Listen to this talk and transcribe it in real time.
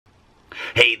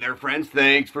Hey there, friends.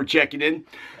 Thanks for checking in.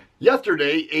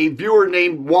 Yesterday, a viewer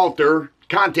named Walter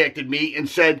contacted me and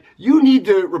said, you need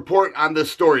to report on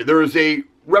this story. There is a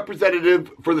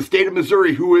representative for the state of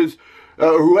Missouri who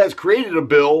has created a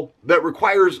bill that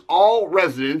requires all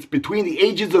residents between the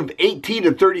ages of 18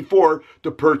 and 34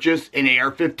 to purchase an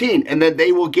AR-15, and then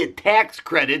they will get tax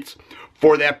credits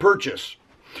for that purchase.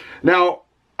 Now,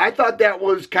 I thought that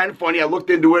was kind of funny. I looked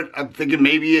into it. I'm thinking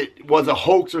maybe it was a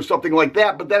hoax or something like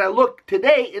that. But then I looked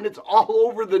today, and it's all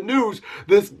over the news.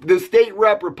 This state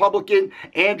rep, Republican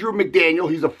Andrew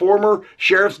McDaniel, he's a former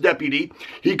sheriff's deputy.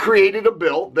 He created a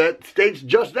bill that states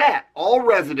just that. All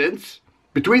residents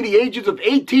between the ages of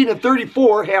 18 and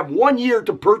 34 have 1 year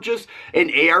to purchase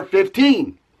an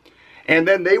AR-15. And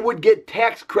then they would get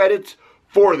tax credits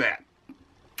for that.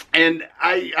 And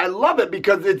I love it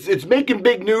because it's making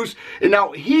big news. And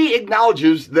now he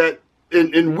acknowledges that,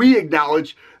 and we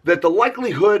acknowledge that the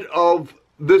likelihood of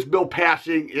this bill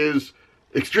passing is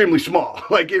extremely small.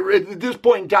 Like at this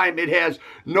point in time, it has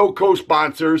no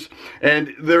co-sponsors,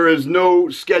 and there is no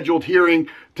scheduled hearing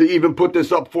to even put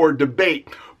this up for debate.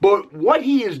 But what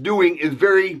he is doing is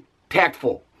very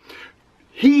tactful.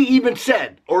 He even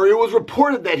said, or it was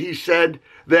reported that he said,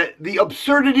 that the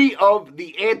absurdity of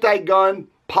the anti-gun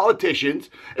politicians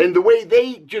and the way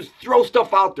they just throw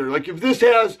stuff out there, like if this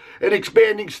has an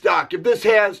expanding stock, if this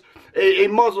has a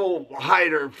muzzle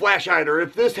hider, flash hider,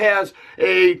 if this has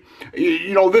a,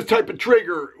 this type of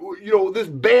trigger, this,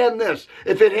 ban this,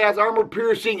 if it has armor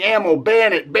piercing ammo,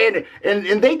 ban it,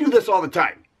 and they do this all the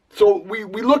time. So we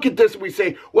look at this and we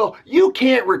say, well, you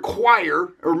can't require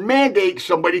or mandate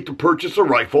somebody to purchase a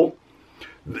rifle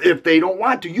if they don't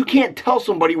want to. You can't tell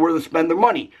somebody where to spend their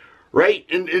money. Right?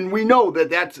 And we know that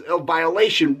that's a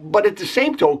violation. But at the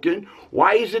same token,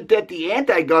 why is it that the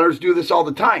anti-gunners do this all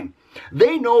the time?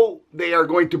 They know they are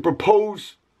going to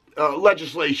propose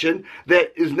legislation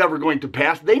that is never going to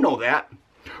pass. They know that.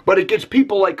 But it gets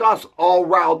people like us all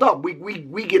riled up.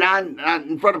 We get on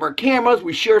in front of our cameras.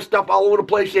 We share stuff all over the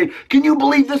place saying, can you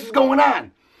believe this is going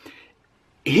on?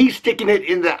 He's sticking it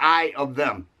in the eye of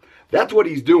them. That's what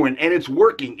he's doing, and it's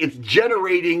working. It's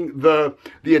generating the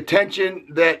attention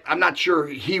that I'm not sure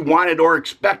he wanted or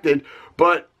expected,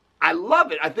 but I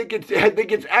love it. I think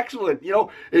it's excellent.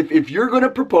 If you're going to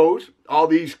propose all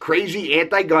these crazy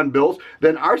anti-gun bills,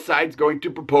 then our side's going to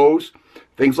propose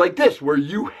things like this, where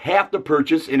you have to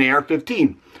purchase an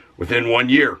AR-15 within 1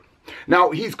 year.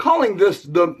 Now, he's calling this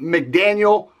the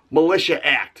McDaniel Militia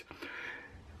Act.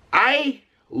 I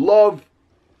love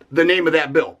the name of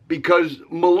that bill because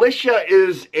militia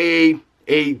is a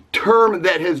term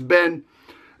that has been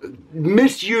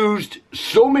misused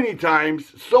so many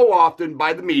times, so often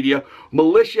by the media.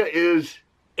 Militia is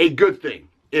a good thing.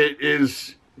 It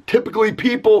is typically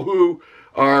people who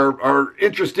are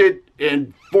interested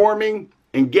in forming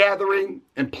and gathering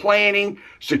and planning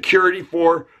security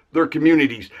for their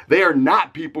communities. They are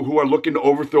not people who are looking to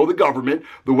overthrow the government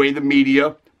the way the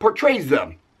media portrays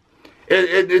them.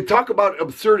 And talk about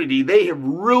absurdity. They have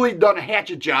really done a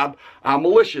hatchet job on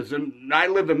militias. And I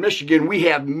live in Michigan. We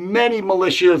have many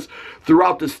militias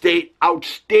throughout the state,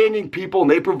 outstanding people, and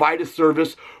they provide a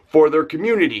service for their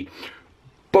community.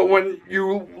 But when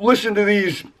you listen to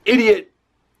these idiot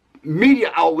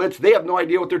media outlets, they have no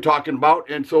idea what they're talking about,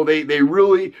 and so they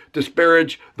really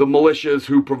disparage the militias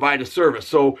who provide a service.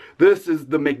 So this is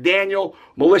the McDaniel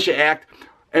Militia Act,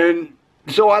 and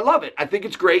so I love it. I think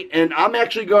it's great, and I'm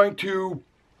actually going to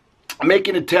make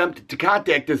an attempt to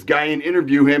contact this guy and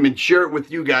interview him and share it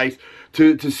with you guys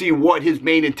to see what his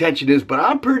main intention is. But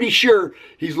I'm pretty sure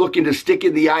he's looking to stick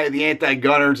in the eye of the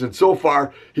anti-gunners, and so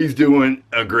far he's doing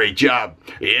a great job.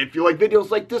 If you like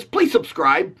videos like this, please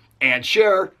subscribe and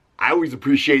share. I always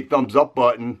appreciate thumbs up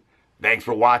button. Thanks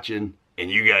for watching,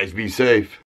 and you guys be safe.